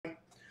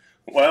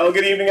Well,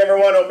 good evening,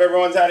 everyone. Hope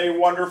everyone's had a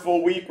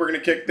wonderful week. We're going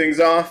to kick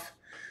things off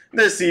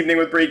this evening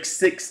with break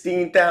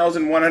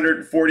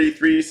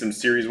 16,143, some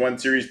Series 1,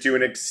 Series 2,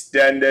 and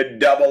extended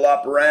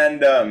double-up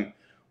random.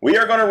 We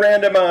are going to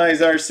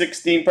randomize our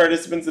 16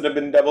 participants that have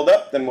been doubled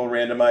up. Then we'll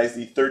randomize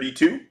the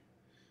 32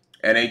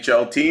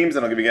 NHL teams,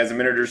 and I'll give you guys a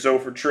minute or so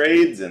for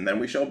trades, and then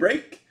we shall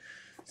break.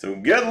 So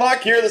good luck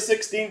here, the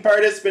 16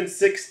 participants,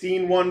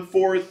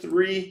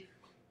 16,143.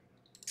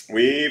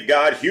 We've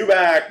got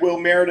Huback, Will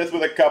Meredith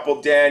with a couple,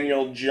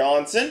 Daniel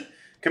Johnson.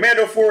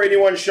 Commando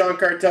 481, Sean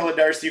Cartella,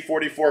 Darcy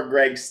 44,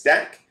 Greg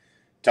Stack.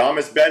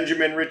 Thomas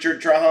Benjamin,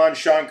 Richard Trahan,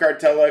 Sean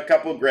Cartella, a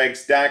couple, Greg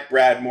Stack,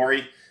 Brad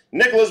Morey,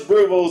 Nicholas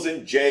Bruvels,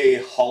 and Jay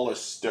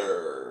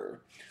Hollister.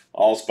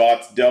 All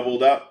spots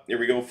doubled up. Here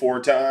we go, 4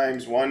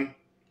 times. 1,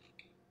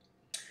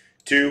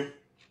 2,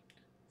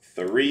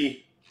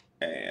 3,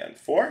 and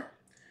 4.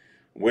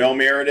 Will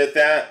Meredith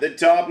at the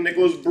top,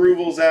 Nicholas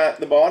Bruvels at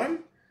the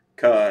bottom.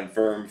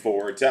 Confirm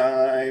 4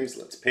 times.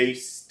 Let's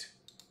paste.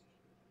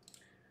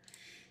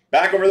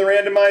 Back over the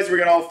randomizer, we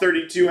got all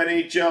 32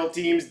 NHL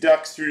teams.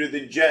 Ducks through to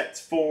the Jets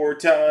 4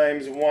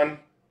 times. 1,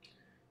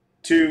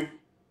 2,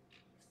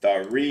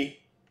 3,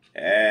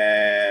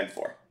 and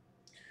 4.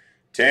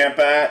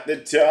 Tampa at the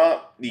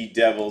top. The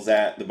Devils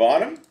at the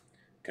bottom.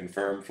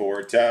 Confirm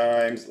 4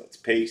 times. Let's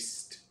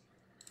paste.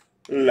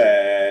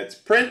 Let's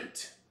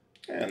print.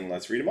 And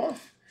let's read them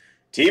off.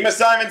 Team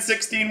assignment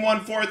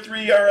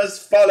 16143 are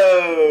as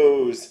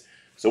follows.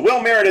 So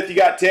Will Meredith, you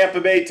got Tampa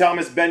Bay,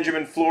 Thomas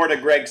Benjamin, Florida,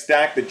 Greg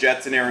Stack, the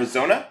Jets in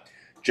Arizona,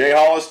 Jay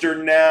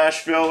Hollister,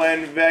 Nashville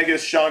and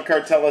Vegas, Sean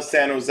Cartella,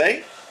 San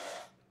Jose,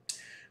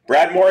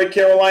 Brad Morey,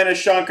 Carolina,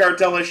 Sean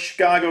Cartella,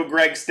 Chicago,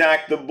 Greg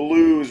Stack, the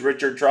Blues,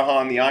 Richard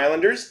Trahan, the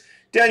Islanders,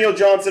 Daniel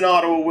Johnson,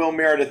 Ottawa, Will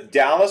Meredith,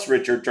 Dallas,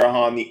 Richard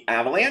Trahan, the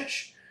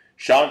Avalanche,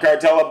 Sean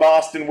Cartella,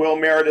 Boston, Will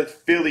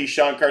Meredith, Philly,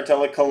 Sean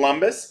Cartella,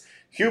 Columbus,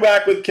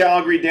 Huback with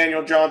Calgary,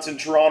 Daniel Johnson,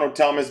 Toronto,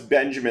 Thomas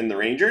Benjamin, the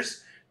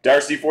Rangers.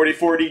 Darcy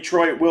 44,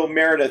 Detroit, Will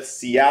Meredith,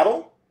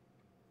 Seattle.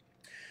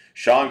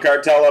 Sean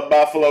Cartella,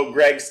 Buffalo,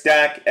 Greg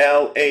Stack,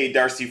 LA,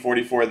 Darcy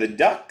 44, the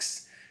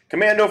Ducks.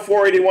 Commando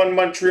 481,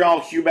 Montreal,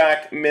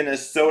 Huback,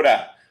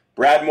 Minnesota.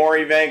 Brad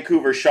Morey,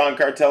 Vancouver, Sean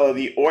Cartella,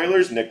 the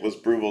Oilers, Nicholas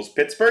Bruvels,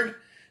 Pittsburgh.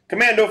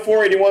 Commando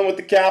 481 with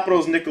the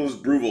Capitals, Nicholas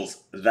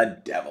Bruvels,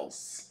 the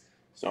Devils.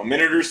 So a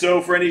minute or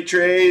so for any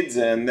trades,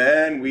 and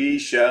then we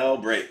shall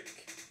break.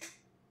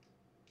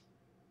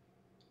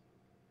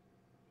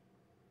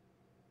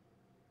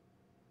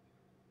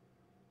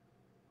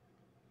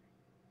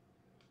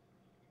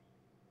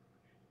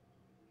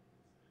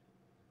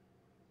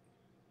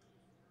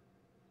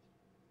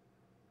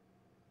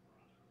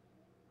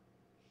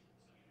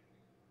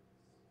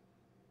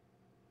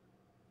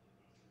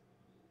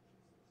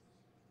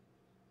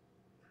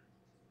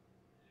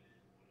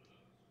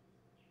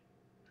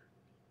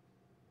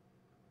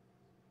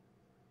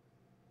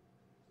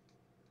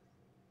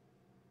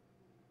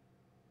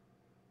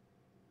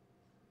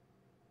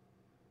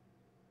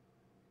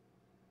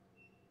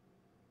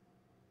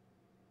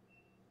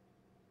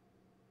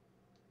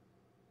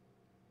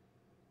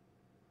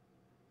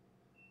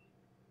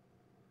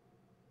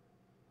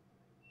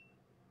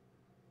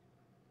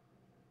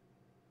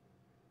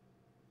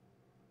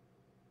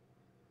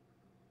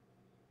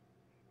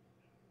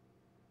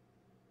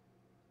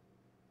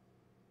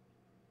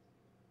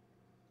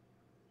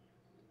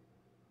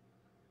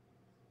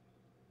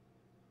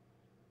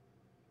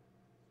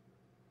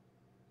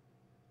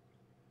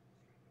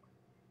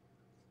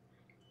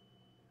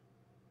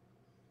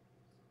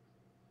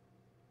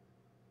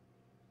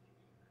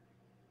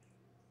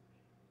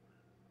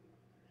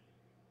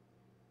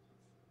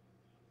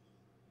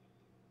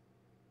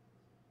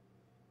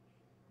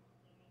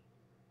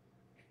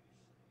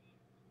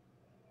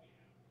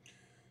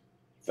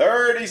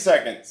 "30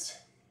 seconds.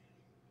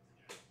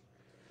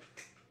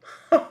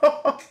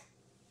 Yeah,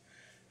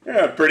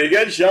 pretty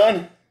good,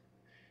 Sean.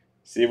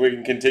 See if we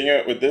can continue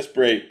it with this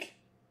break.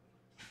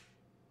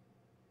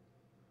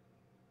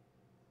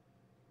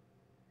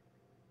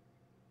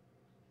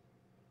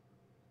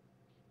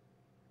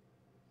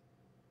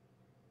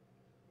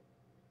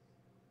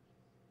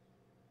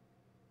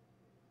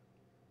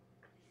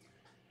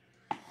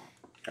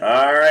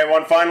 All right,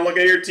 one final look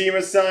at your team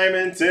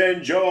assignments.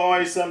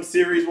 Enjoy some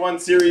Series 1,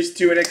 Series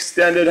 2, and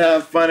extended.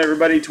 Have fun,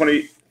 everybody.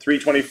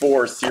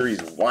 23-24, Series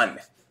 1.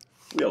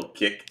 We'll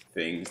kick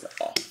things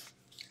off.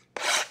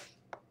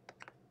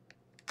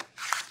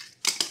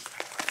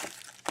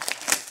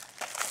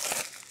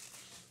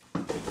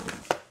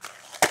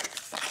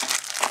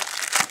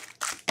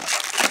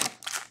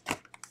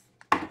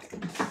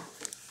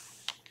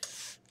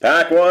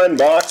 Pack 1,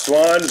 box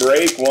 1,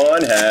 break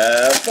 1,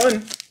 have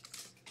fun.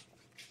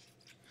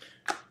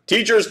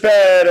 Teacher's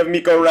Pet of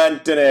Mikko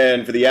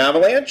Rantanen for the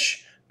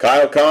Avalanche.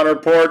 Kyle Connor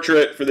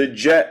Portrait for the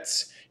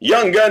Jets.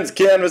 Young Guns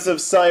Canvas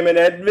of Simon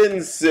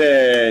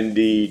Edvinsson,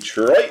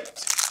 Detroit.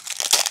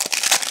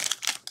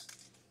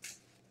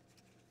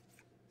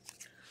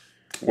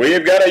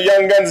 We've got a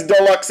Young Guns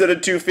Deluxe at a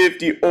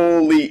 250,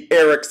 Ole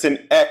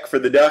Eriksson Ek for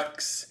the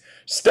Ducks.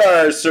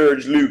 Star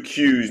Surge Luke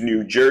Hughes,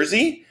 New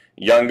Jersey.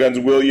 Young Guns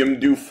William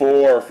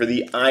Dufour for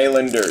the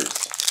Islanders.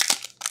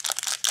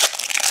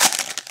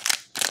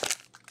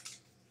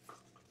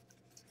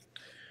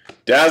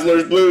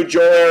 Dazzlers Blue,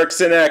 Joel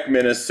Eriksson,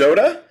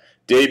 Minnesota.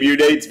 Debut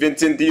dates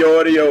Vincent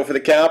Diorio for the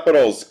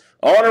Capitals.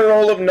 Honor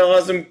roll of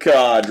Nazem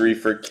Kadri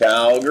for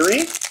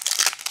Calgary.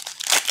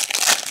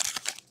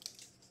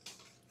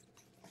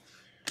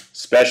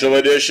 Special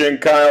edition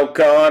Kyle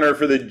Connor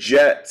for the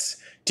Jets.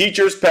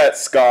 Teacher's Pet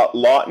Scott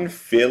Lawton,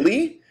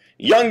 Philly.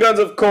 Young Guns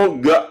of Cole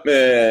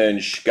Gutman,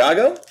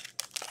 Chicago.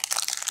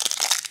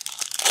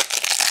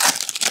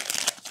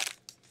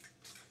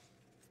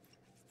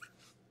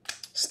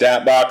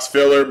 Stat box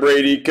filler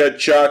Brady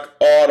Tkachuk,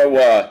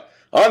 Ottawa.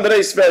 Andrei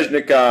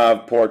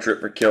Svechnikov, portrait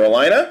for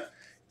Carolina.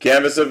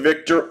 Canvas of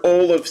Victor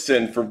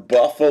Olofsson for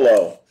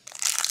Buffalo.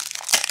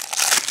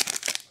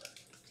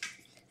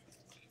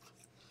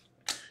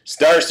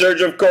 Star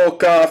Surge of Cole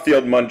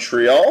Caulfield,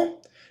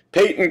 Montreal.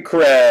 Peyton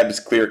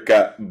Krebs, clear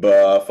cut,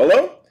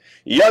 Buffalo.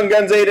 Young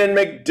Guns Aiden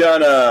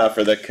McDonough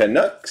for the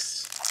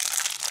Canucks.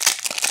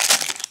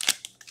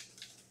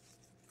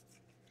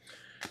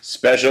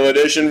 Special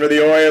edition for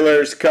the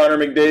Oilers, Connor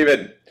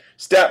McDavid.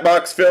 Stat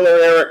box filler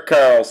Erik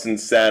Karlsson,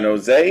 San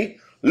Jose.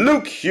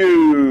 Luke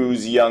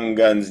Hughes, Young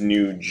Guns,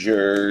 New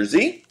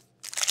Jersey.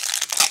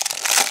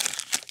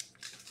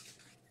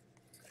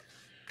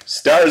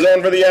 Star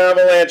Zone for the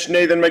Avalanche,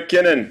 Nathan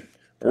McKinnon.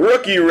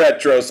 Rookie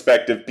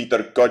retrospective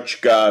Peter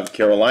Kochkov,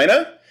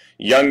 Carolina.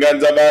 Young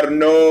Guns of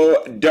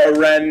Arnaud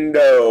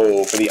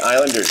Durando for the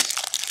Islanders.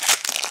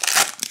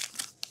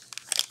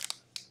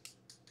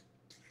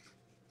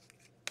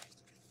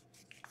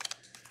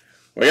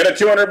 We got a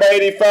 200 by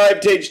 85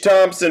 Tage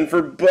Thompson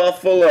for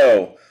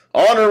Buffalo.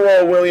 Honor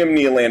roll William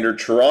Nylander,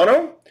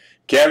 Toronto.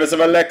 Canvas of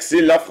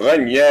Alexis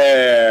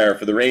Lafreniere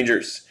for the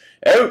Rangers.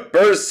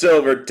 Outburst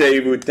silver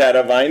Teuvo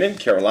Teravainen,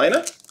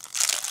 Carolina.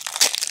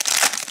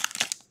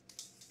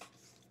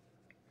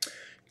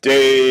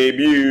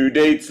 Debut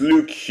dates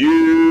Luke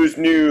Hughes,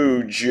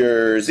 New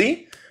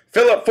Jersey.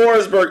 Philip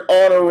Forsberg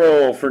honor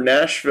roll for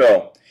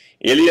Nashville.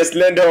 Elias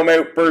Lindholm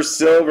outburst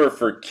silver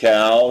for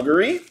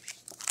Calgary.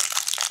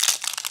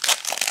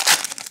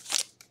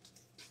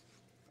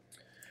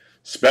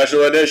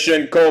 Special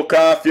edition Cole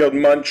Caulfield,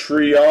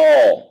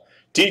 Montreal.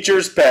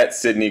 Teacher's Pet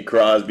Sidney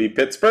Crosby,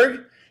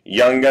 Pittsburgh.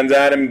 Young Guns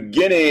Adam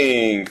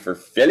Ginning for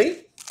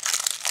Philly.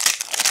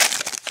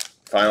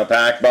 Final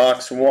pack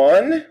box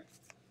 1.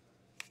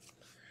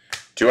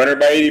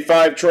 200 by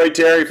 85 Troy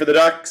Terry for the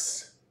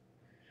Ducks.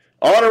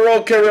 Honor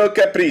roll Kirill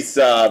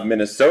Kaprizov,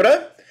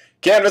 Minnesota.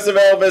 Canvas of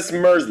Elvis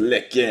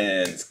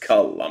Merzlikins,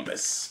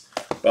 Columbus.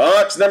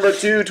 Box number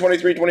 2,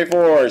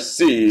 23-24,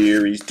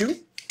 Series 2.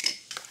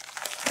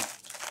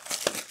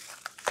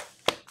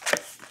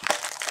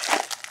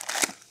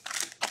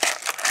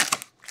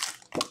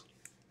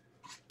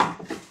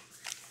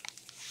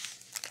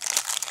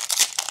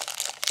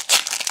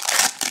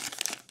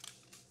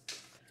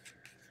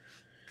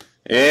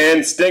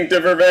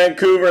 Instinctive for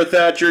Vancouver,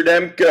 Thatcher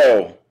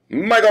Demko.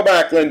 Michael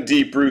Backlund,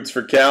 Deep Roots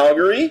for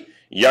Calgary.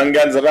 Young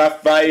Guns,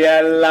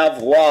 Raphael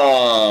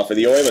Lavoie for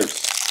the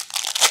Oilers.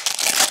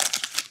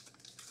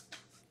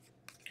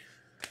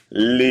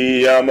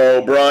 Liam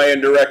O'Brien,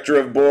 Director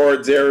of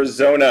Boards,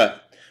 Arizona.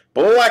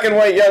 Black and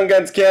White Young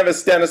Guns Canvas,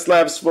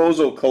 Stanislav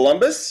Svozil,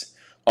 Columbus.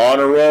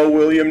 Honor roll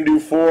William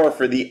Dufour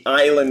for the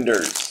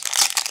Islanders.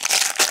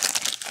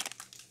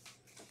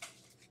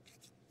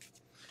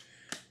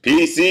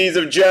 PCs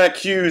of Jack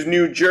Hughes,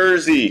 New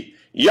Jersey.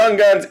 Young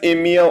Guns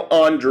Emile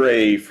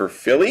Andre for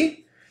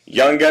Philly.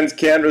 Young Guns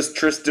Canvas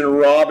Tristan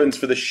Robbins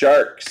for the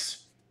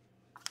Sharks.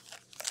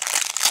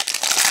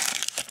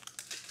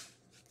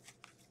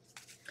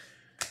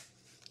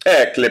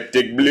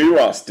 Ecliptic Blue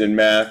Austin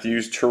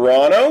Matthews,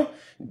 Toronto.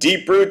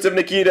 Deep Roots of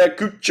Nikita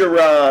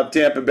Kucherov,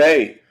 Tampa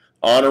Bay.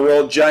 Honor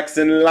roll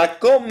Jackson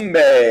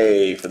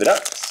Lacombe for the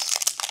Ducks.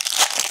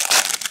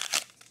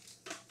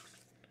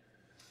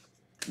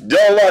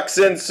 Deluxe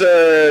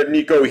insert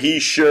Nico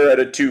Hischier at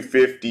a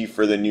 250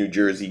 for the New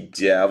Jersey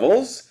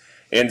Devils.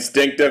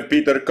 Instinctive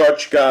Peter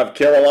Kochkov,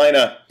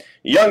 Carolina.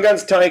 Young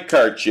Guns Ty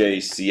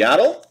Karche,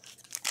 Seattle.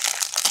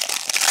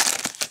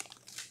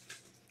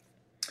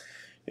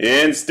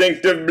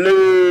 Instinctive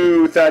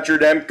Blue Thatcher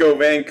Demko,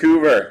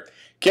 Vancouver.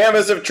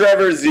 Canvas of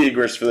Trevor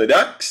Zegras for the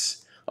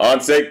Ducks.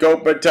 Ansei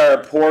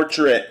Kopitar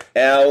portrait,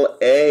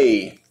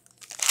 LA.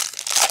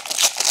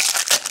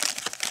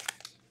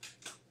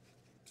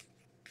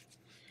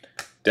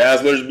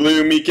 Dazzlers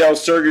Blue, Mikhail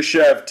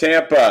Sergachev,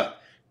 Tampa.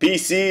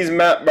 PC's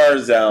Matt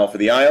Barzal for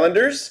the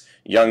Islanders.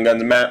 Young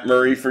Guns Matt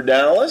Murray for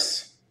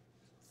Dallas.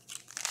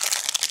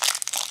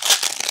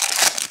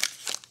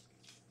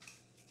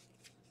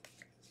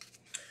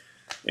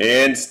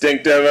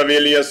 Instinctive of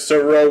Ilya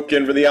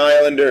Sorokin for the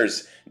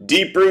Islanders.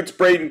 Deep Roots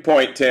Braden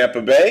Point,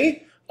 Tampa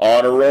Bay.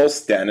 Honor roll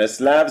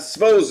Stanislav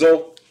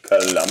Svozil,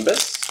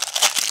 Columbus.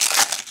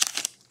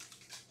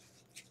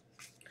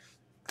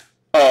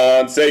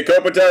 Ansei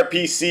Kopitar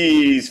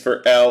PCs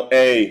for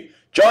LA.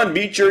 John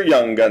Beecher,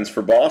 Young Guns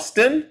for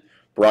Boston.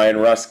 Brian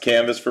Rust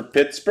Canvas for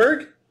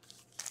Pittsburgh.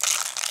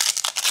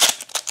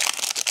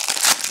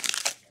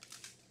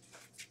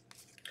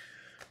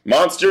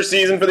 Monster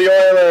season for the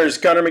Oilers,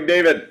 Connor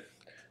McDavid.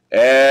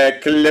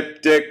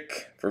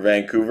 Ecliptic for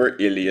Vancouver,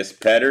 Elias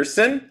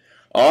Pettersson.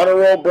 Honor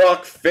roll,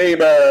 Brock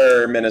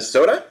Faber,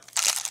 Minnesota.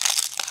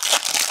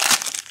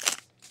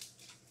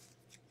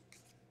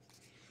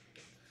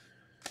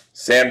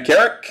 Sam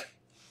Carrick,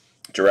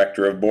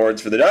 Director of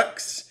Boards for the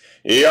Ducks.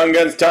 Young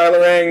Guns,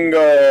 Tyler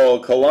Angle,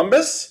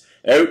 Columbus.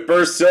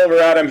 Outburst Silver,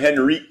 Adam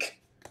Henrique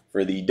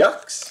for the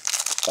Ducks.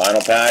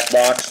 Final pack,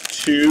 box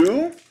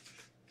 2.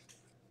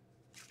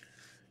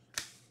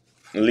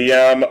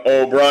 Liam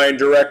O'Brien,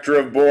 Director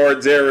of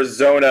Boards,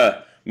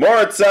 Arizona.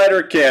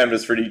 Mortar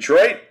canvas for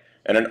Detroit.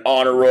 And an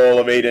honor roll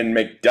of Aiden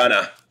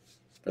McDonough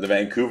for the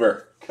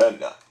Vancouver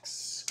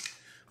Canucks.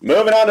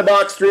 Moving on to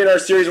box 3 in our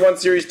Series 1,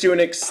 Series 2,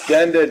 and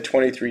Extended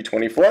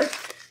 23-24.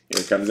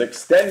 Here comes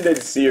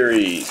Extended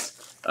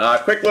Series.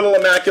 Quick little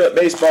Immaculate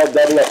Baseball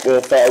double up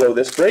will follow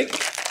this break.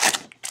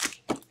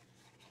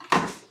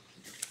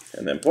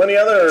 And then plenty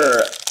of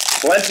other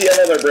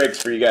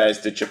breaks for you guys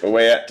to chip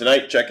away at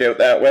tonight. Check out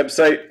that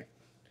website.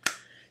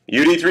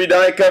 UD3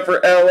 die cut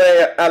for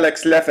LA,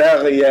 Alex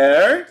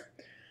Leferriere.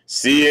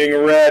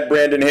 Seeing Red,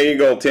 Brandon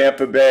Hagel,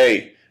 Tampa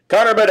Bay.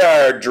 Connor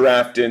Bedard,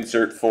 draft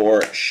insert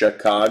for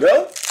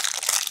Chicago.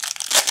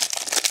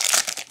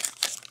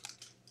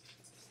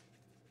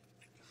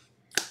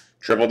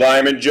 Triple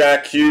Diamond,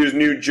 Jack Hughes,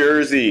 New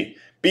Jersey.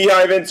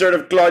 Beehive insert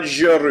of Claude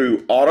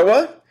Giroux,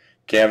 Ottawa.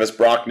 Canvas,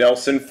 Brock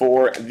Nelson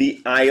for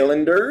the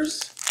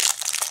Islanders.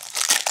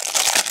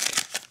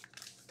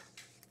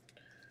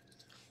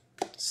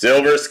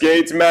 Silver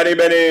Skates, Matty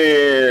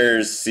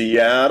Beniers,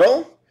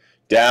 Seattle.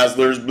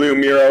 Dazzlers, Blue,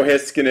 Miro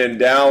Heiskanen,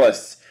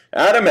 Dallas.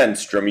 Adam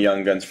Enstrom,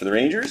 Young Guns for the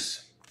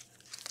Rangers.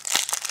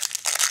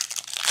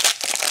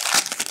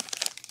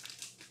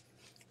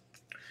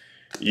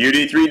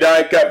 UD3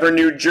 die cut for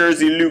New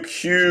Jersey, Luke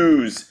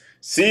Hughes.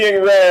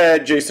 Seeing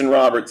Red, Jason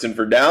Robertson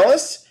for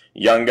Dallas.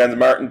 Young Guns,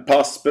 Martin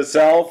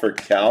Pospisil for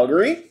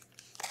Calgary.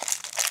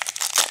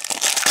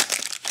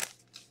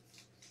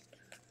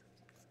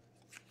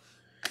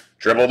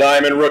 Triple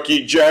Diamond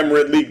rookie gem,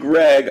 Ridley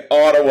Gregg,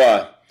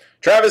 Ottawa.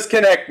 Travis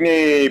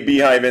Konechny,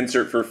 Beehive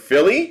insert for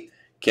Philly.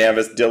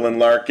 Canvas, Dylan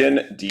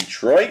Larkin,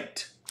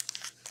 Detroit.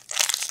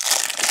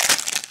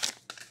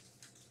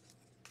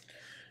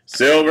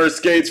 Silver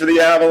Skates for the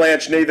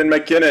Avalanche, Nathan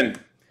McKinnon.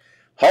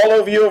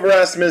 Hollow View of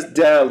Rasmus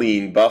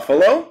Dahlin,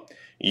 Buffalo.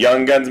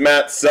 Young Guns,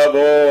 Matt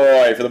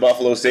Savoy for the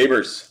Buffalo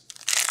Sabres.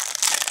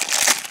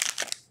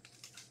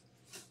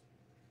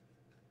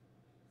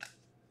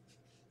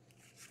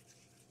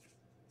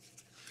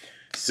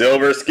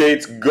 Silver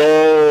Skates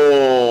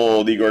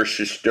Gold, Igor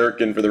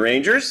Shesterkin for the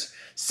Rangers.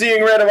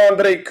 Seeing Red of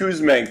Andrei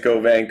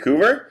Kuzmenko,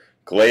 Vancouver.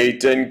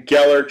 Clayton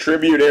Keller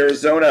Tribute,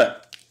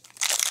 Arizona.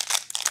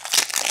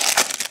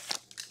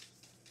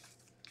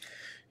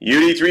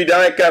 UD3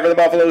 die cut for the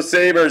Buffalo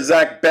Sabres,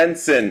 Zach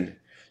Benson.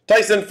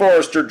 Tyson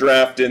Forrester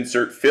draft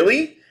insert,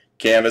 Philly.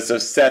 Canvas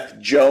of Seth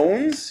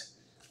Jones,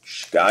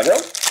 Chicago.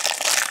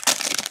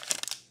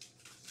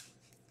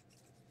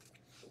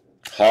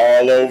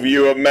 Hollow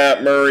View of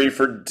Matt Murray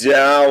for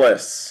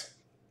Dallas.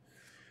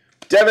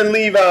 Devin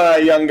Levi,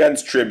 Young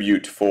Guns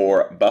Tribute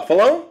for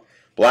Buffalo.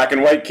 Black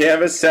and white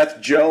canvas, Seth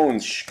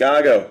Jones,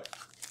 Chicago.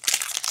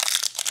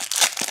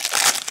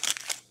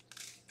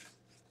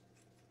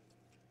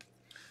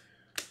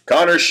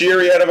 Connor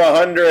Sheary out of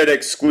 100,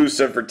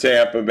 exclusive for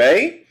Tampa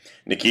Bay.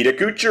 Nikita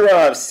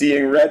Kucherov,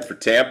 Seeing Red for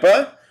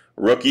Tampa.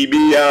 Rookie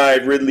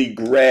Beehive, Ridley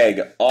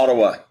Gregg,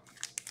 Ottawa.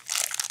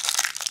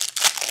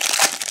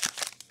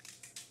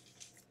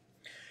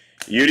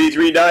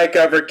 UD3 die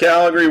cut for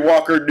Calgary,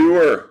 Walker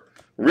Duer.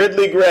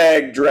 Ridley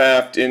Gregg,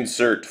 draft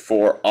insert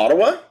for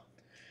Ottawa.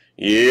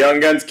 Young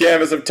Guns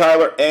canvas of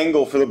Tyler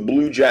Angle for the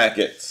Blue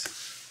Jackets.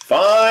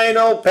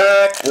 Final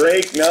pack,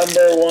 break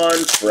number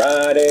 1,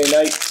 Friday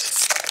night.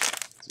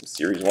 Some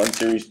Series 1,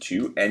 Series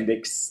 2, and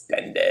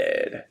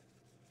Extended.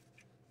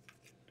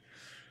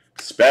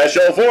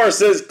 Special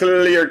Forces,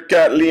 clear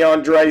cut,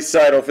 Leon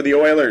Draisaitl for the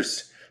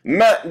Oilers.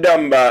 Matt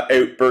Dumba,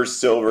 Outburst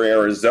Silver,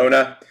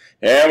 Arizona.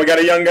 And we got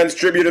a Young Guns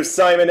tribute of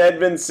Simon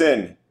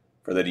Edvinsson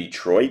for the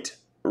Detroit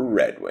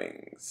Red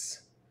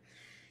Wings.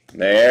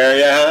 There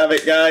you have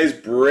it, guys.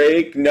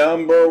 Break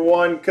number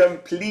 1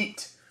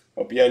 complete.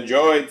 Hope you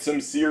enjoyed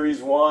some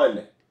Series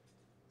 1,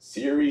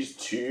 Series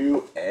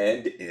 2,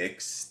 and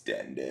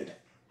Extended.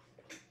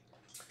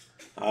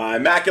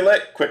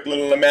 Immaculate, quick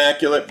little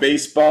Immaculate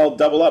Baseball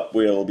double up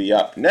will be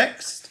up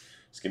next.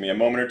 Just give me a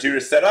moment or two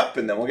to set up,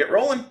 and then we'll get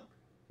rolling.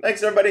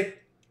 Thanks, everybody.